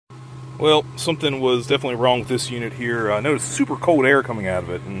Well, something was definitely wrong with this unit here. I noticed super cold air coming out of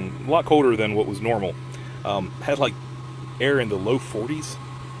it, and a lot colder than what was normal. Had like air in the low 40s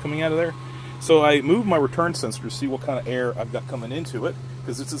coming out of there. So I moved my return sensor to see what kind of air I've got coming into it,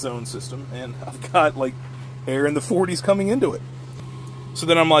 because it's a zone system, and I've got like air in the 40s coming into it. So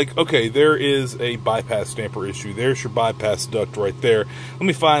then I'm like, okay, there is a bypass damper issue. There's your bypass duct right there. Let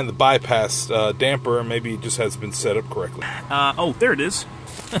me find the bypass damper, maybe it just hasn't been set up correctly. Oh, there it is.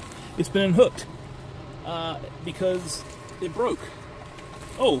 It's been unhooked because it broke.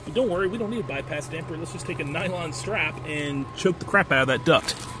 Oh, but don't worry, we don't need a bypass damper. Let's just take a nylon strap and choke the crap out of that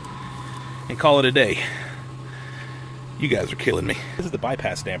duct and call it a day. You guys are killing me. This is the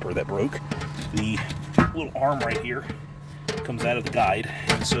bypass damper that broke. The little arm right here comes out of the guide,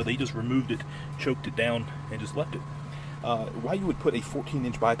 and so they just removed it, choked it down, and just left it. Why you would put a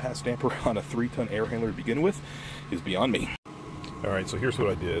 14-inch bypass damper on a 3-ton air handler to begin with is beyond me. Alright, so here's what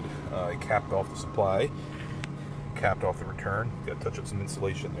I did. I capped off the supply, capped off the return, got to touch up some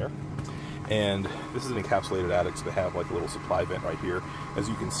insulation there. And this is an encapsulated attic, so they have like a little supply vent right here. As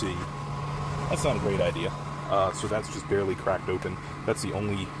you can see, that's not a great idea. So that's just barely cracked open. That's the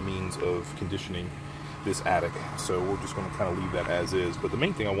only means of conditioning this attic, so we're just going to kind of leave that as is. But the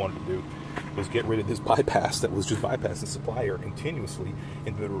main thing I wanted to do was get rid of this bypass that was just bypassing supply air continuously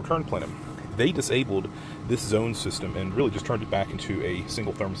into the return plenum. They disabled this zone system and really just turned it back into a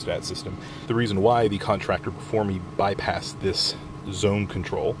single thermostat system. The reason why the contractor before me bypassed this zone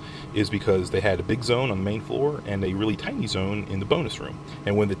control is because they had a big zone on the main floor and a really tiny zone in the bonus room.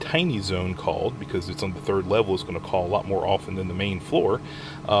 And when the tiny zone called, because it's on the 3rd level, it's going to call a lot more often than the main floor,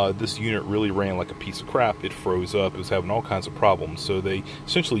 this unit really ran like a piece of crap. It froze up, it was having all kinds of problems. So they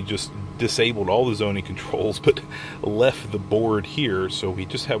essentially just disabled all the zoning controls but left the board here, so we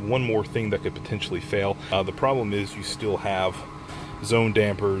just have one more thing that could potentially fail. The problem is you still have zone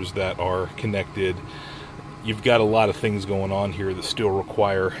dampers that are connected. You've got a lot of things going on here that still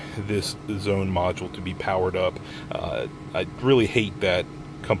require this zone module to be powered up. I really hate that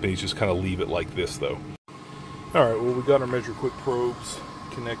companies just kind of leave it like this, though. Alright, well, we got our Measure Quick probes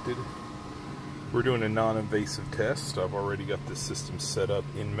connected. We're doing a non-invasive test. I've already got this system set up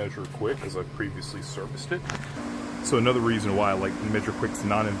in Measure Quick as I've previously serviced it. So another reason why I like Measure Quick's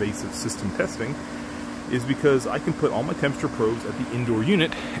non-invasive system testing is because I can put all my temperature probes at the indoor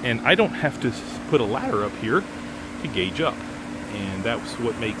unit, and I don't have to put a ladder up here to gauge up. And that's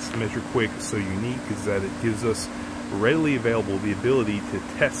what makes Measure Quick so unique, is that it gives us readily available the ability to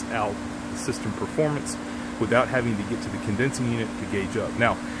test out the system performance without having to get to the condensing unit to gauge up.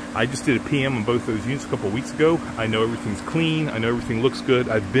 Now, I just did a PM on both those units a couple of weeks ago. I know everything's clean, I know everything looks good.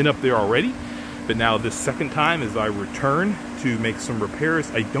 I've been up there already, but now this second time as I return to make some repairs,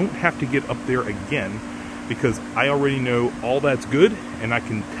 I don't have to get up there again, because I already know all that's good, and I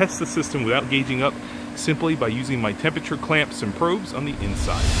can test the system without gauging up simply by using my temperature clamps and probes on the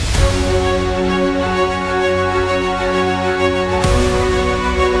inside.